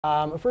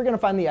If we're going to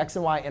find the x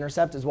and y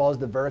intercept as well as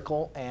the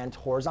vertical and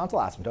horizontal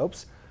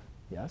asymptotes,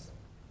 yes,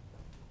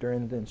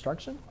 during the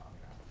instruction,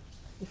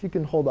 if you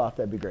can hold off,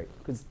 that'd be great,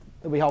 because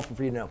it'll be helpful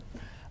for you to know,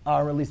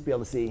 or at least be able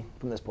to see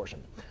from this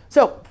portion.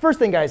 So first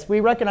thing, guys,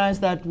 we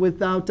recognize that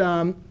without,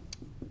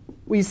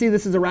 we see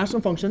this is a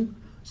rational function.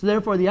 So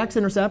therefore, the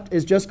x-intercept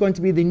is just going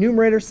to be the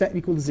numerator set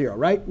equal to 0,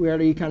 right? We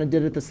already kind of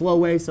did it the slow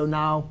way, so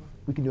now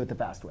we can do it the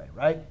fast way,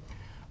 right?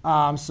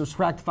 So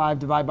subtract 5,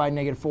 divide by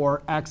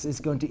 -4. X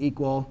is going to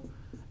equal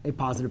a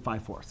positive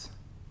 5/4.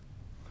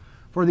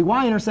 For the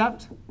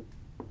y-intercept,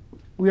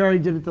 we already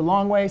did it the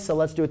long way, so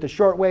let's do it the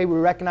short way. We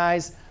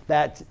recognize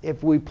that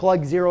if we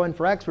plug 0 in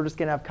for x, we're just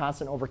going to have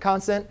constant over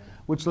constant,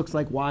 which looks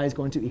like y is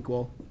going to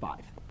equal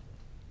 5.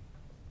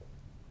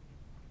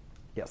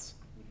 Yes?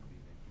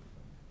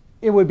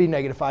 It would be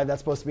 -5.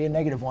 That's supposed to be a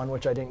 -1,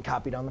 which I didn't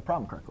copy down the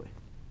problem correctly.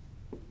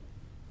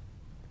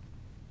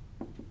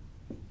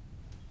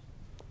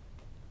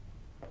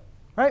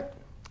 Right?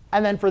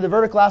 And then for the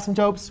vertical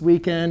asymptotes, we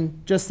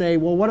can just say,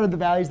 well, what are the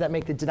values that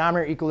make the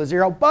denominator equal to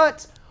 0?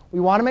 But we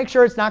want to make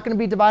sure it's not going to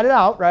be divided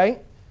out,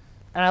 right?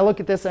 And I look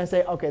at this and I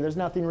say, OK, there's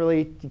nothing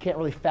really, you can't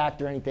really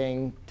factor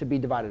anything to be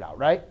divided out,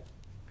 right?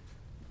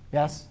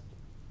 Yes?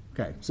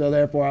 OK, so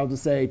therefore, I'll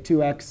just say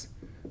 2x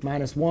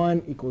minus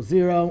 1 equals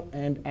 0,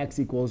 and x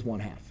equals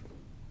 1/2.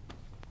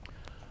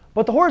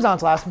 But the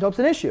horizontal asymptote's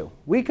an issue.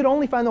 We could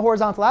only find the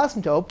horizontal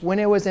asymptote when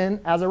it was in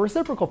as a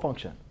reciprocal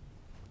function.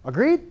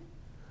 Agreed?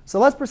 So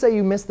let's say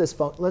you missed this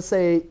function. Let's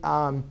say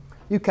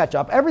you catch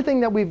up. Everything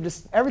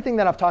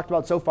that I've talked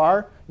about so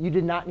far, you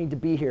did not need to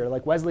be here.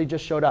 Like Wesley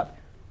just showed up.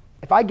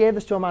 If I gave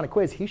this to him on a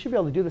quiz, he should be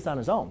able to do this on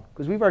his own,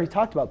 because we've already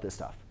talked about this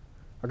stuff.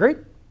 Agreed?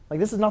 Like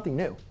this is nothing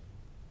new.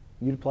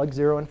 You'd plug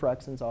 0 in for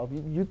x and solve.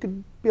 You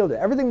could be able to.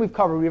 Everything we've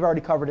covered, we've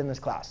already covered in this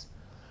class.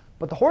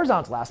 But the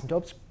horizontal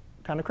asymptote's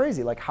kind of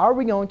crazy. Like, how are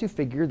we going to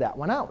figure that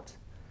one out?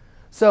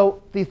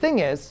 So the thing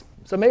is,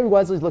 so maybe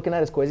Wesley's looking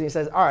at his quiz and he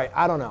says, all right,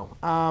 I don't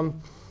know.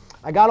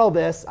 I got all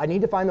this. I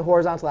need to find the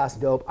horizontal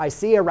asymptote. I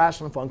see a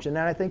rational function.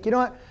 And I think, you know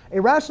what? A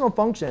rational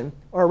function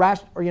or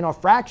a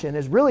fraction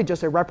is really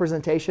just a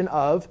representation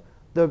of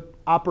the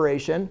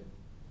operation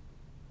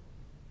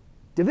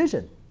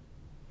division.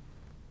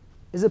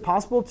 Is it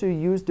possible to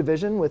use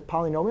division with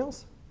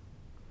polynomials?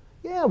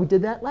 Yeah, we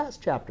did that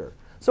last chapter.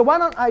 So why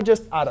don't I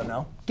just, I don't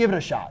know, give it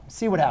a shot,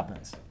 see what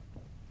happens.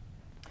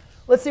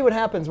 Let's see what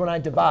happens when I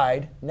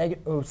divide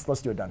oops,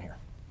 let's do it down here.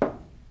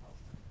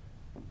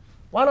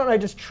 Why don't I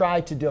just try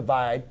to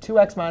divide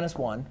 2x minus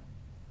 1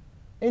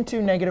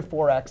 into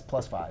 -4x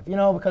plus 5? You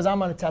know, because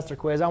I'm on a test or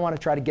quiz, I want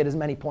to try to get as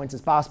many points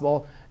as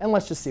possible. And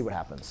let's just see what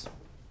happens.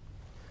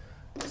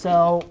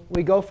 So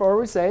we go forward,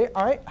 we say,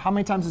 all right, how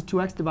many times is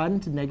 2x divided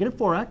into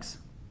 -4x?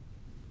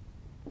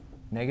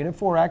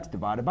 -4x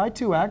divided by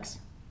 2x,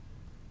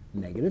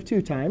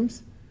 -2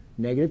 times.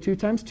 -2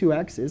 times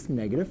 2x is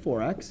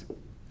 -4x.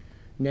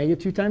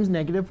 -2 times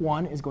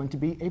 -1 is going to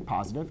be a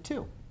positive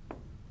 2.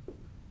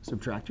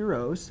 Subtract your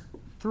rows,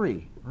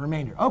 3,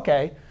 remainder.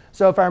 OK,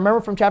 so if I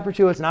remember from chapter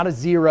 2, it's not a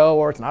 0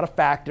 or it's not a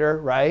factor,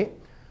 right?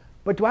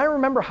 But do I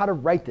remember how to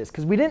write this?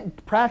 Because we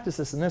didn't practice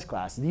this in this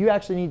class. You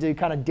actually need to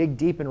kind of dig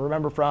deep and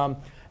remember from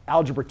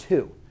Algebra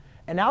 2.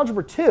 And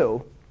Algebra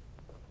 2,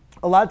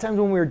 a lot of times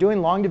when we were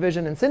doing long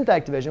division and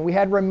synthetic division, we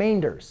had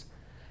remainders.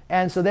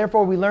 And so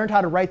therefore, we learned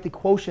how to write the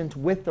quotient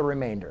with the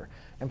remainder.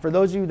 And for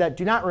those of you that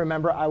do not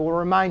remember, I will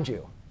remind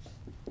you.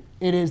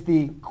 It is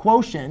the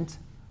quotient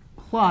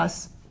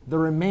plus the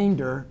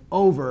remainder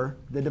over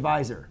the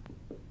divisor.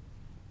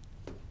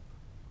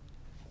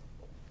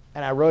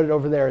 And I wrote it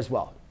over there as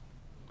well.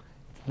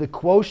 The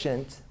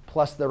quotient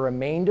plus the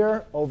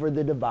remainder over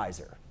the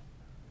divisor.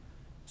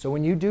 So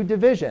when you do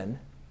division,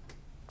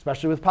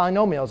 especially with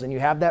polynomials, and you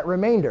have that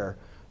remainder,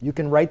 you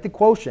can write the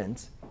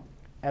quotient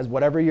as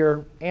whatever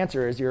your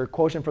answer is, your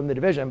quotient from the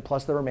division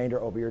plus the remainder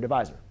over your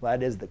divisor.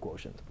 That is the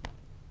quotient.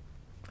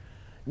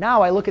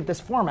 Now I look at this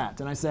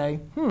format and I say,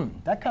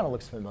 that kind of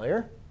looks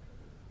familiar.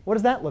 What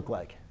does that look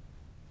like?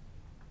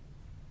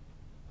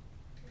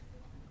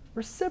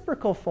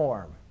 Reciprocal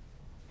form.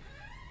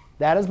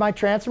 That is my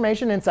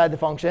transformation inside the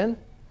function.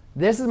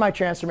 This is my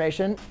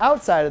transformation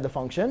outside of the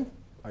function.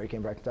 Are you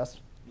came back to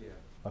test? Yeah.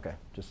 OK,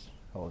 just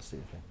let's see.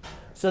 Okay.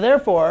 So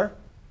therefore,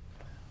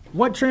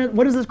 what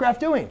is this graph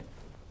doing?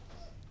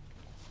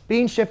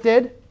 Being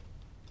shifted.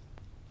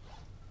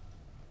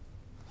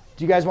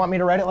 Do you guys want me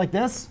to write it like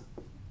this?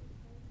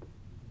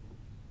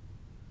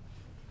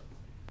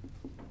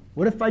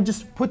 What if I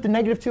just put the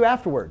 -2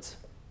 afterwards?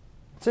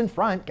 It's in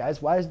front,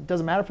 guys. Why does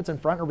it matter if it's in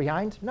front or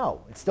behind?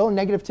 No, it's still a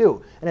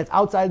 -2, and it's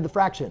outside of the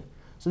fraction.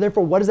 So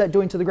therefore, what is that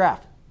doing to the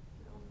graph?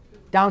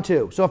 Down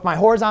 2. So if my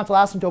horizontal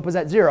asymptote is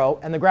at 0,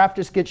 and the graph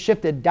just gets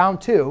shifted down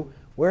 2,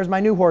 where's my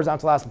new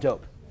horizontal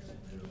asymptote?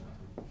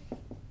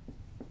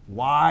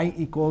 Y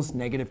equals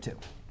 -2.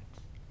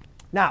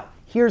 Now,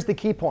 here's the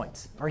key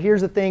points. Or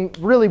here's the thing.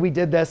 Really, we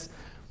did this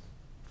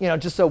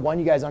just so, one,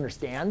 you guys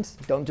understand.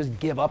 Don't just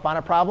give up on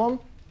a problem.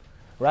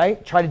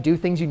 Right? Try to do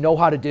things you know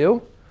how to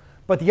do.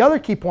 But the other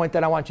key point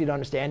that I want you to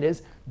understand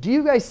is, do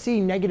you guys see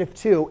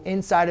 -2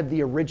 inside of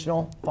the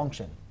original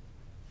function?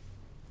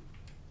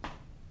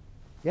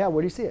 Yeah,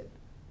 where do you see it?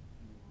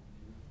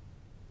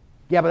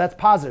 Yeah, but that's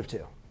positive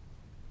 2.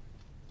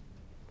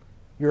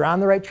 You're on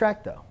the right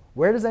track, though.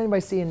 Where does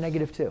anybody see a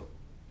negative 2?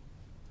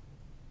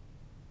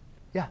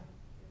 Yeah.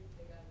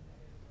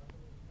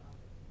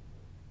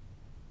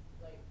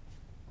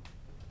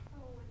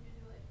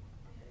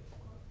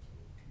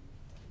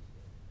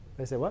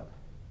 They say what?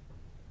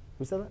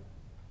 Who said that?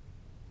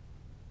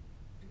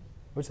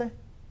 What'd you say?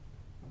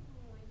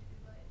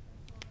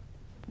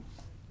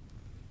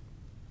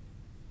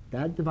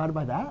 That divided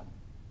by that?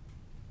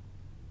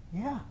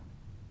 Yeah.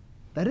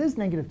 That is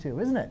negative 2,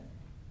 isn't it?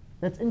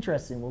 That's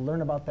interesting. We'll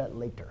learn about that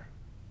later.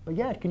 But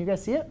yeah, can you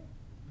guys see it?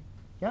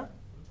 Yeah?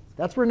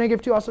 That's where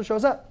negative 2 also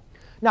shows up.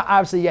 Now,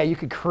 obviously, yeah, you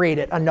could create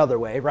it another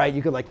way, right?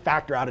 You could like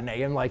factor out a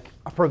negative and like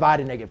provide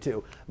a negative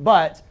 2.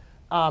 But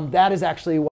that is actually